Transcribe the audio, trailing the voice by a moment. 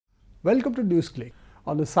Welcome to NewsClick.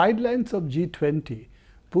 On the sidelines of G20,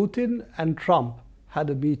 Putin and Trump had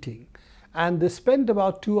a meeting and they spent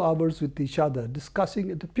about 2 hours with each other discussing,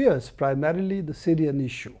 it appears, primarily the Syrian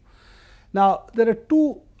issue. Now, there are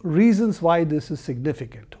 2 reasons why this is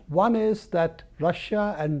significant. One is that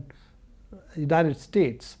Russia and the United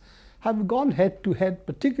States have gone head to head,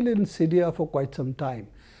 particularly in Syria, for quite some time.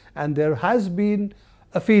 And there has been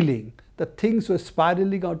a feeling that things were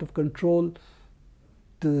spiraling out of control.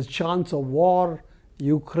 The chance of war,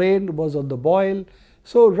 Ukraine was on the boil.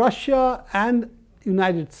 So Russia and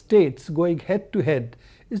United States going head to head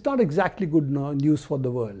is not exactly good news for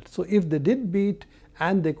the world. So if they did meet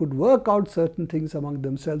and they could work out certain things among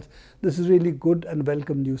themselves, this is really good and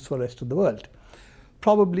welcome news for the rest of the world.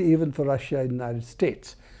 Probably even for Russia and the United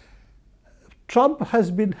States. Trump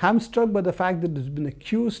has been hamstrung by the fact that he has been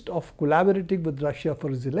accused of collaborating with Russia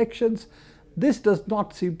for his elections. This does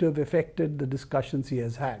not seem to have affected the discussions he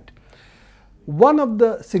has had. One of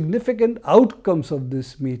the significant outcomes of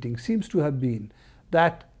this meeting seems to have been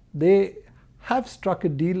that they have struck a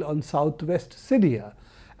deal on South West Syria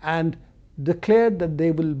and declared that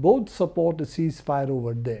they will both support a ceasefire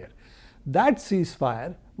over there. That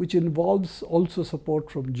ceasefire, which involves also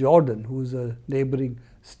support from Jordan, who is a neighboring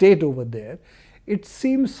state over there, it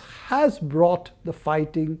seems has brought the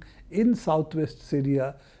fighting in southwest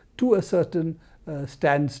Syria to a certain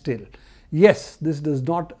standstill. Yes, this does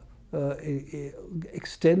not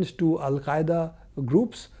extend to Al-Qaeda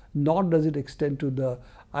groups, nor does it extend to the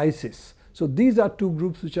ISIS. So these are 2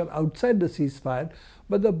 groups which are outside the ceasefire,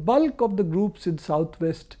 but the bulk of the groups in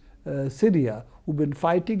southwest Syria who've been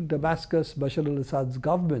fighting Damascus, Bashar al-Assad's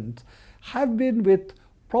government, have been with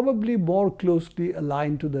probably more closely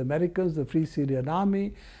aligned to the Americans, the Free Syrian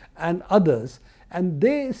Army and others, and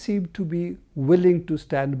they seem to be willing to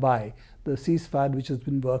stand by the ceasefire which has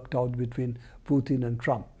been worked out between Putin and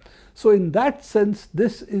Trump. So in that sense,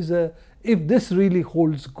 this is if this really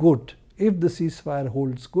holds good, if the ceasefire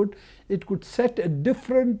holds good, it could set a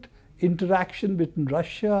different interaction between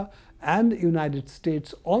Russia and the United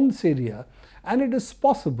States on Syria, and it is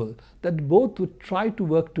possible that both would try to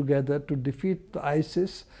work together to defeat the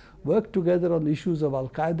ISIS, work together on issues of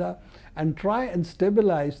Al-Qaeda, and try and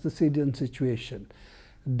stabilize the Syrian situation.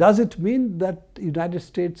 Does it mean that the United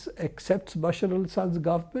States accepts Bashar al-Assad's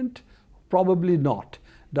government? Probably not.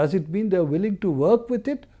 Does it mean they're willing to work with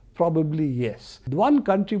it? Probably yes. The one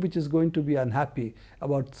country which is going to be unhappy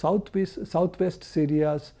about southwest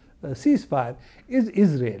Syria's ceasefire is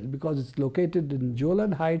Israel, because it's located in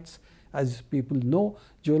Golan Heights. As people know,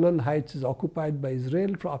 Golan Heights is occupied by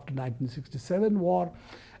Israel after 1967 war,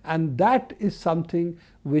 and that is something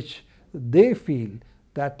which they feel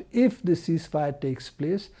that if the ceasefire takes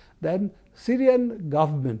place, then Syrian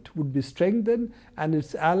government would be strengthened and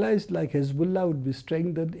its allies like Hezbollah would be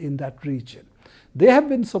strengthened in that region. They have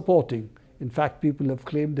been supporting, in fact people have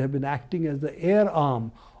claimed they have been acting as the air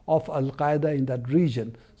arm of Al-Qaeda in that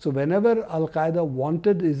region. So whenever Al-Qaeda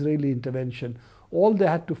wanted Israeli intervention, all they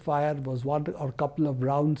had to fire was 1 or couple of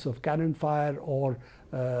rounds of cannon fire or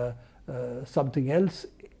something else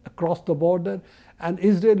across the border, and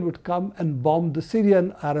Israel would come and bomb the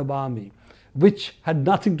Syrian Arab army, which had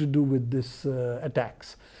nothing to do with this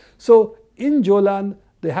attacks. So in Golan,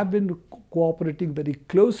 they have been cooperating very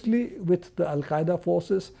closely with the Al-Qaeda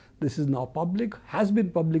forces. This is now public, has been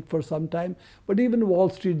public for some time, but even Wall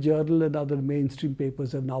Street Journal and other mainstream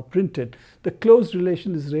papers have now printed the close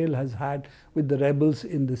relation Israel has had with the rebels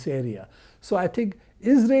in this area. So I think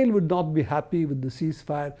Israel would not be happy with the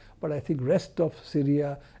ceasefire, but I think rest of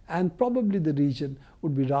Syria and probably the region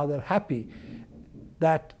would be rather happy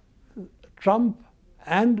that Trump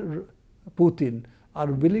and Putin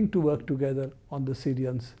are willing to work together on the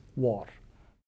Syrian war.